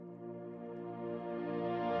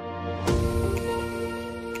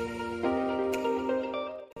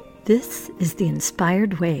This is the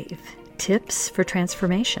Inspired Wave, Tips for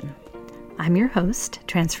Transformation. I'm your host,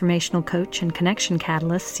 transformational coach and connection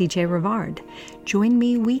catalyst, CJ Rivard. Join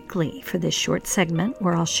me weekly for this short segment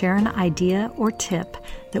where I'll share an idea or tip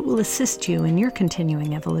that will assist you in your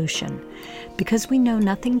continuing evolution. Because we know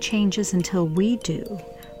nothing changes until we do,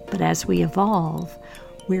 but as we evolve,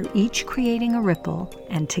 we're each creating a ripple,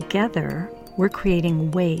 and together we're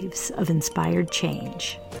creating waves of inspired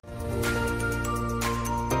change.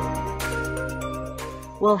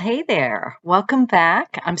 Well, hey there. Welcome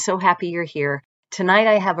back. I'm so happy you're here. Tonight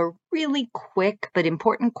I have a really quick but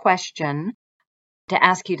important question to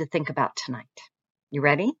ask you to think about tonight. You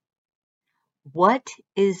ready? What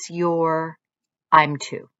is your I'm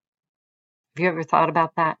too? Have you ever thought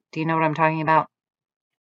about that? Do you know what I'm talking about?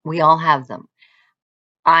 We all have them.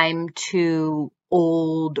 I'm too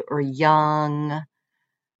old or young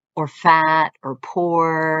or fat or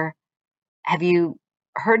poor. Have you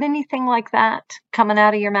heard anything like that coming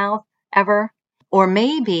out of your mouth ever? Or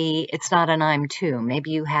maybe it's not an I'm too.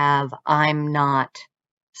 Maybe you have I'm not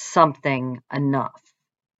something enough.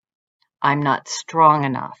 I'm not strong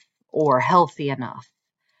enough or healthy enough.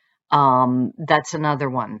 That's another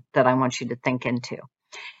one that I want you to think into.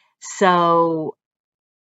 So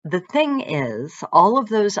the thing is, all of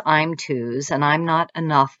those I'm to's and I'm not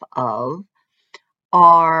enough of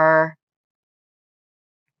are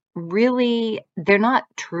really, they're not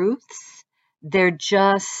truths. They're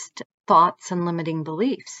just thoughts and limiting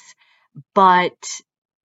beliefs. But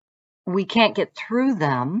we can't get through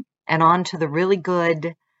them and onto the really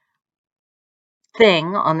good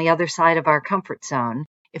thing on the other side of our comfort zone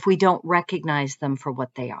if we don't recognize them for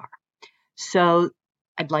what they are. So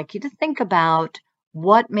I'd like you to think about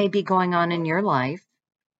what may be going on in your life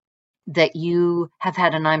that you have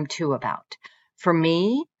had an I'm too about. For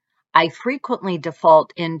me, I frequently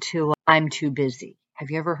default into I'm too busy. Have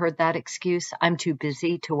you ever heard that excuse? I'm too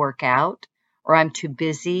busy to work out, or I'm too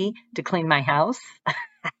busy to clean my house.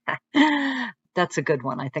 That's a good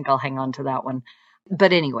one. I think I'll hang on to that one.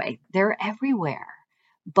 But anyway, they're everywhere.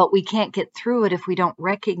 But we can't get through it if we don't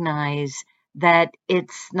recognize that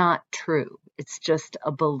it's not true. It's just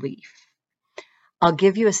a belief. I'll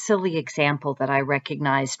give you a silly example that I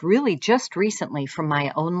recognized really just recently from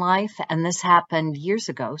my own life, and this happened years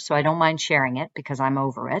ago, so I don't mind sharing it because I'm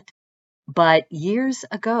over it. But years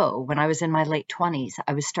ago, when I was in my late 20s,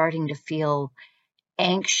 I was starting to feel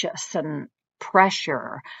anxious and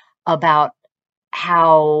pressure about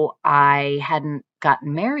how I hadn't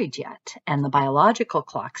gotten married yet, and the biological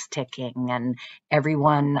clock's ticking, and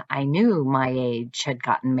everyone I knew my age had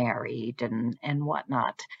gotten married and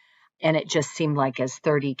whatnot. And it just seemed like as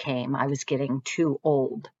 30 came, I was getting too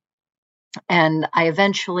old. And I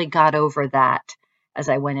eventually got over that as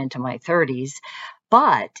I went into my 30s.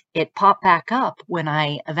 But it popped back up when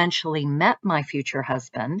I eventually met my future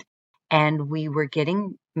husband, and we were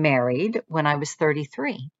getting married when I was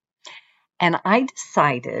 33. And I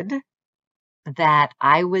decided that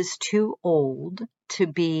I was too old to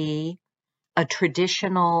be a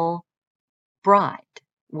traditional bride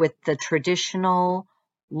with the traditional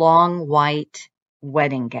long white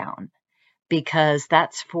wedding gown, because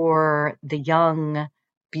that's for the young,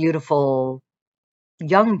 beautiful,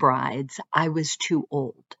 young brides. I was too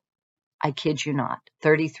old. I kid you not.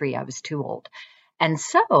 33, I was too old. And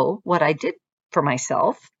so what I did for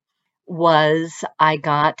myself was I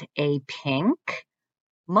got a pink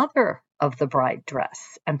mother of the bride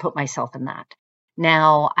dress and put myself in that.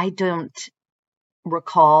 Now, I don't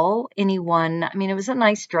recall anyone, I mean, it was a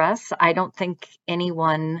nice dress. I don't think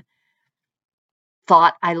anyone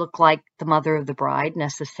thought I looked like the mother of the bride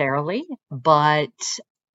necessarily, but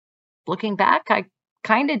looking back, I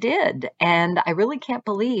kind of did. And I really can't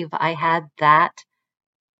believe I had that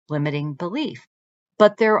limiting belief.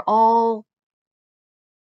 But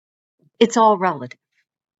it's all relative.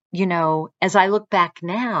 You know, as I look back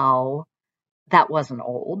now, that wasn't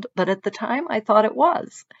old, but at the time I thought it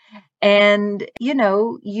was. And, you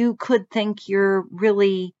know, you could think you're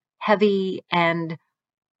really heavy and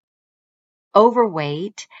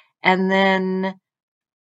overweight, and then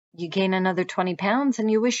you gain another 20 pounds and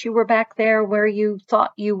you wish you were back there where you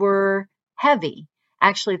thought you were heavy.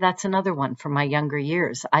 Actually, that's another one from my younger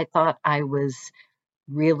years. I thought I was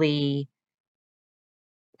really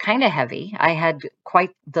kind of heavy. I had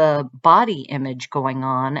quite the body image going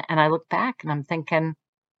on, and I look back and I'm thinking,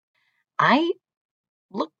 I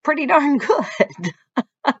look pretty darn good.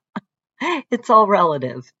 It's all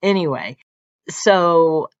relative. Anyway,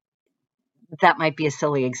 so that might be a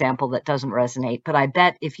silly example that doesn't resonate, but I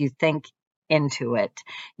bet if you think into it,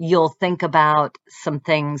 you'll think about some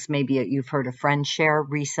things maybe you've heard a friend share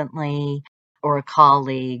recently, or a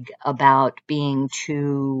colleague about being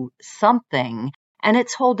too something, and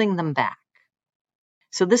it's holding them back.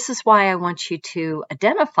 So this is why I want you to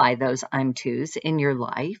identify those I'm to's in your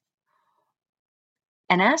life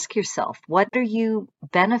and ask yourself, what are you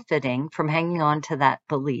benefiting from hanging on to that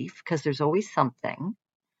belief? Because there's always something.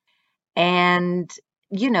 And,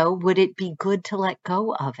 would it be good to let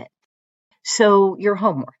go of it? So your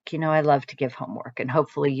homework, I love to give homework, and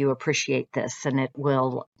hopefully you appreciate this and it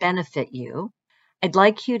will benefit you. I'd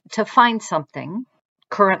like you to find something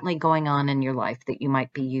currently going on in your life that you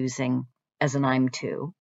might be using as an I'm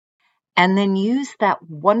to, and then use that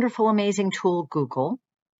wonderful, amazing tool, Google,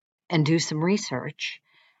 and do some research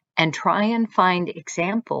and try and find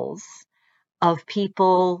examples of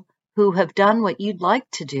people who have done what you'd like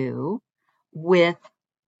to do with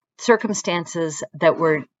circumstances that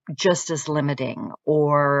were just as limiting,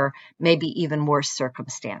 or maybe even worse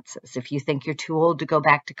circumstances. If you think you're too old to go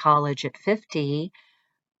back to college at 50,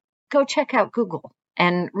 go check out Google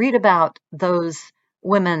and read about those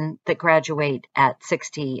women that graduate at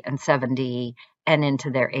 60 and 70 and into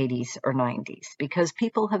their 80s or 90s, because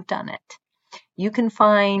people have done it. You can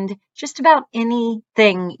find just about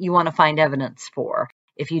anything you want to find evidence for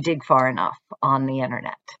if you dig far enough on the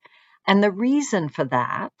internet. And the reason for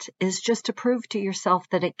that is just to prove to yourself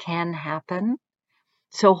that it can happen.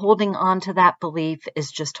 So holding on to that belief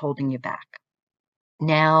is just holding you back.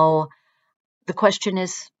 Now, the question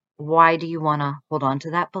is, why do you want to hold on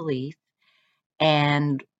to that belief?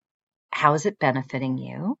 And how is it benefiting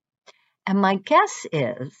you? And my guess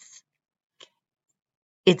is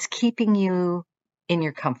it's keeping you in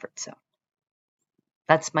your comfort zone.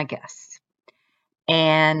 That's my guess.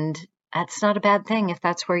 And that's not a bad thing if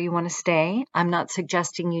that's where you want to stay. I'm not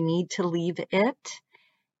suggesting you need to leave it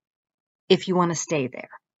if you want to stay there.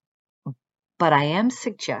 But I am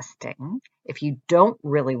suggesting, if you don't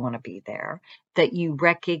really want to be there, that you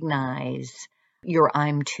recognize your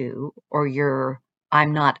I'm to, or your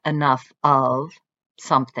I'm not enough of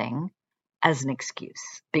something as an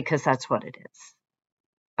excuse, because that's what it is.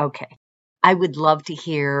 Okay. I would love to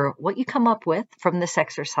hear what you come up with from this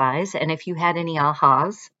exercise, and if you had any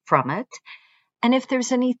ahas from it, and if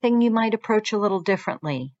there's anything you might approach a little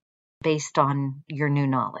differently based on your new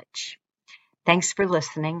knowledge. Thanks for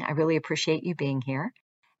listening. I really appreciate you being here,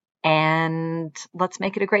 and let's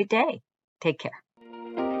make it a great day. Take care.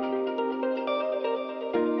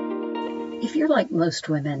 If you're like most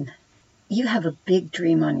women, you have a big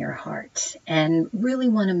dream on your heart and really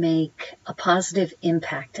want to make a positive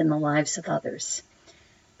impact in the lives of others.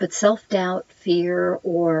 But self-doubt, fear,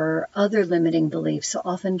 or other limiting beliefs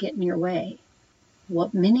often get in your way.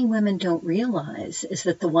 What many women don't realize is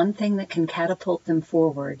that the one thing that can catapult them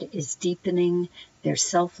forward is deepening their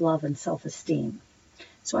self-love and self-esteem.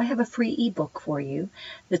 So I have a free ebook for you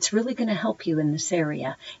that's really going to help you in this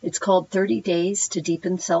area. It's called 30 Days to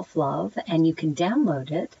Deepen Self-Love, and you can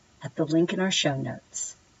download it at the link in our show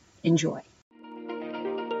notes. Enjoy.